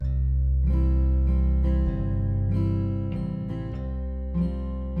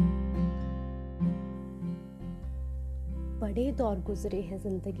बड़े दौर गुजरे हैं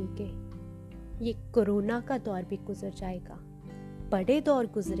जिंदगी के, ये कोरोना का दौर भी गुजर जाएगा। बड़े दौर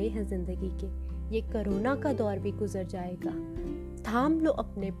गुजरे हैं जिंदगी के, ये कोरोना का दौर भी गुजर जाएगा। थाम लो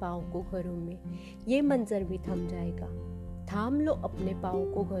अपने पाँव को घरों में, ये मंजर भी थम जाएगा। थाम लो अपने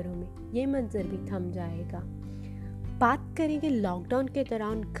पाँव को घरों में, ये मंजर भी थम जाएगा। बात करेंगे लॉकडाउन के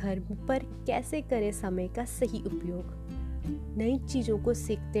दौरान घर पर कैसे करें समय का सही उपयोग। नई चीज़ों को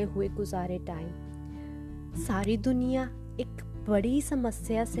सीखते हुए गुजारे टाइम। सारी दुनिया एक बड़ी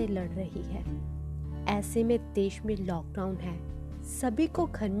समस्या से लड़ रही है। ऐसे में देश में लॉकडाउन है, सभी को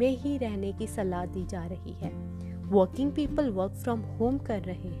घर में ही रहने की सलाह दी जा रही है। Working people work from home कर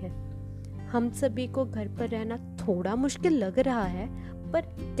रहे हैं। हम सभी को घर पर रहना थोड़ा मुश्किल लग रहा है,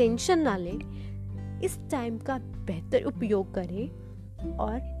 पर टेंशन ना लें। इस टाइम का बेहतर उपयोग करें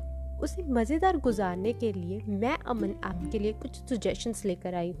और उसे मज़ेदार गुजारने के लिए मैं अमन आपके लिए कुछ सजेशंस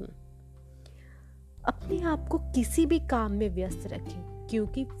लेकर आई हूँ। अपने आप को किसी भी काम में व्यस्त रखें,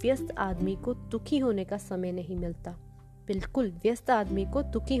 क्योंकि व्यस्त आदमी को दुखी होने का समय नहीं मिलता। बिल्कुल व्यस्त आदमी को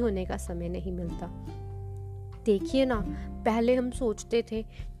दुखी होने का समय नहीं मिलता। देखिए ना, पहले हम सोचते थे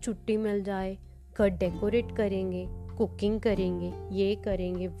छुट्टी मिल जाए, घर डेकोरेट करेंगे, कुकिंग करेंगे, ये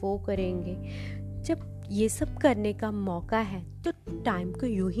करेंगे, वो करेंगे। जब ये सब करने का मौका है तो टाइम को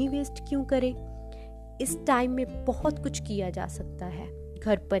यूं ही वेस्ट क्यों करें। इस टाइम में बहुत कुछ किया जा सकता है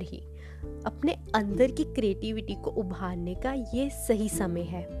घर पर ही। अपने अंदर की क्रिएटिविटी को उभारने का ये सही समय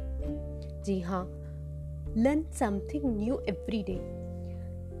है। जी हाँ, learn something new every day.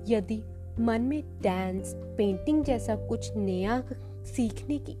 यदि मन में डांस, पेंटिंग जैसा कुछ नया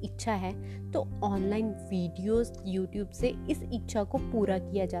सीखने की इच्छा है तो ऑनलाइन वीडियोस, यूट्यूब से इस इच्छा को पूरा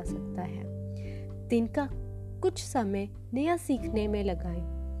किया जा सकता है। दिन का कुछ समय नया सीखने में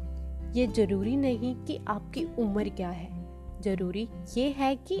लगाएं। ये जरूरी नहीं कि आपकी उम्र क्या है, जरूरी ये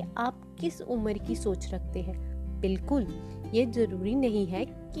है कि आप किस उम्र की सोच रखते हैं। बिल्कुल ये जरूरी नहीं है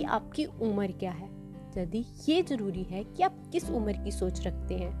कि आपकी उम्र क्या है, यदि ये जरूरी है कि आप किस उम्र की सोच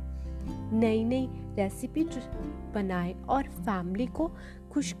रखते हैं। नई नई रेसिपी बनाएं और फैमिली को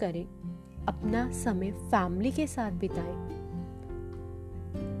खुश करें। अपना समय फैमिली के साथ बिताएं।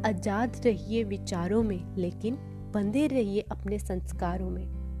 आजाद रहिए विचारों में, लेकिन बंधे रहिए अपने संस्कारों में।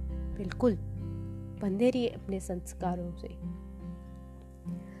 बिल्कुल बंधे रहिए अपने संस्कारों से।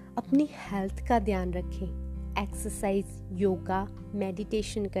 अपनी हेल्थ का ध्यान रखें। एक्सरसाइज, योगा,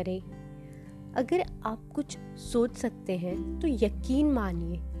 मेडिटेशन करें। अगर आप कुछ सोच सकते हैं तो यकीन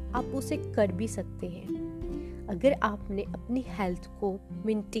मानिए आप उसे कर भी सकते हैं। अगर आपने अपनी हेल्थ को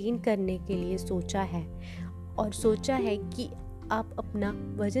मेंटेन करने के लिए सोचा है और सोचा है कि आप अपना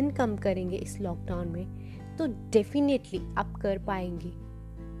वजन कम करेंगे इस लॉकडाउन में, तो डेफिनेटली आप कर पाएंगे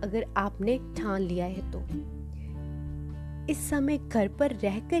अगर आपने ठान लिया है तो। इस समय घर पर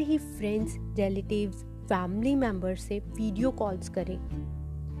रहकर ही फ्रेंड्स, रिलेटिव्स, फैमिली मेंबर से वीडियो कॉल्स करें।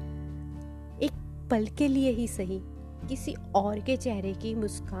 एक पल के लिए ही सही किसी और के चेहरे की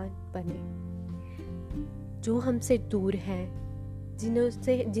मुस्कान बने। जो हमसे दूर हैं,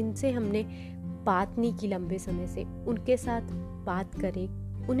 जिनसे हमने बात नहीं की लंबे समय से, उनके साथ बात करें,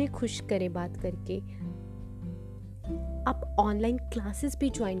 उन्हें खुश करें बात करके। आप ऑनलाइन क्लासेस भी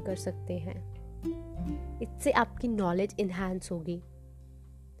ज्वाइन कर सकते हैं। इससे आपकी नॉलेज इन्हांस होगी,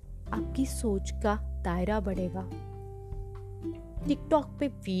 आपकी सोच का दायरा बढ़ेगा। टिकटॉक पे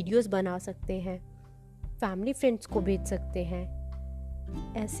वीडियोस बना सकते हैं, फैमिली फ्रेंड्स को भेज सकते हैं।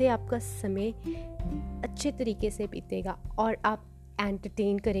 ऐसे आपका समय अच्छे तरीके से बीतेगा और आप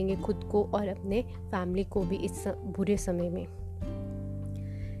एंटरटेन करेंगे खुद को और अपने फैमिली को भी इस बुरे समय में।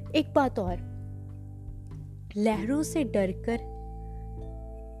 एक बात और, लहरों से डरकर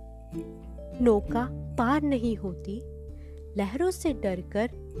नौका पार नहीं होती। लहरों से डरकर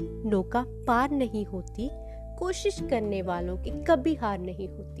नौका पार नहीं होती। कोशिश करने वालों की कभी हार नहीं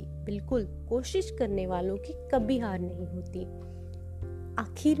होती। बिल्कुल कोशिश करने वालों की कभी हार नहीं होती।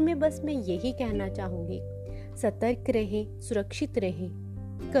 आखिर में बस मैं यही कहना चाहूंगी, सतर्क रहें, सुरक्षित रहें,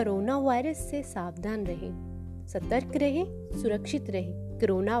 कोरोना वायरस से सावधान रहें। सतर्क रहें, सुरक्षित रहें,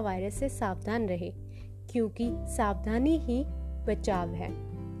 कोरोना वायरस से सावधान रहें, क्योंकि सावधानी ही बचाव है।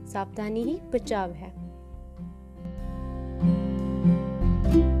 सावधानी ही बचाव है।